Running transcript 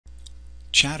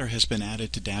Chatter has been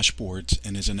added to dashboards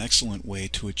and is an excellent way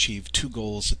to achieve two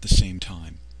goals at the same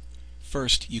time.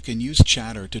 First, you can use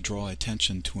Chatter to draw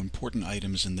attention to important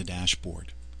items in the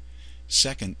dashboard.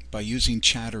 Second, by using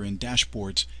Chatter in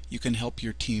dashboards, you can help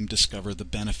your team discover the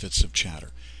benefits of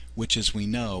Chatter, which, as we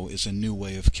know, is a new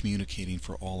way of communicating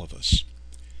for all of us.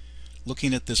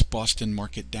 Looking at this Boston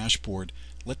market dashboard,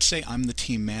 let's say I'm the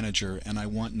team manager and I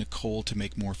want Nicole to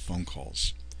make more phone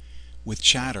calls. With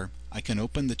Chatter, I can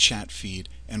open the chat feed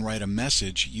and write a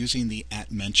message using the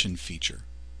 @mention feature.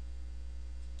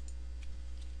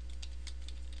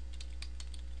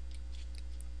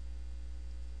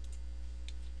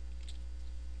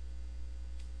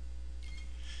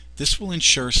 This will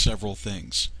ensure several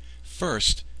things.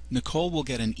 First, Nicole will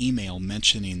get an email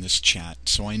mentioning this chat,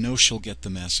 so I know she'll get the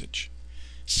message.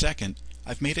 Second,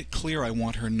 I've made it clear I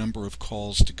want her number of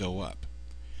calls to go up.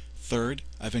 Third,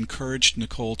 I've encouraged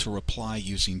Nicole to reply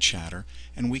using Chatter,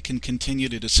 and we can continue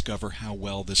to discover how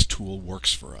well this tool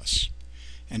works for us.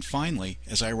 And finally,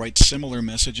 as I write similar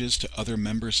messages to other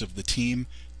members of the team,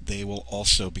 they will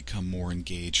also become more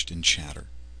engaged in Chatter.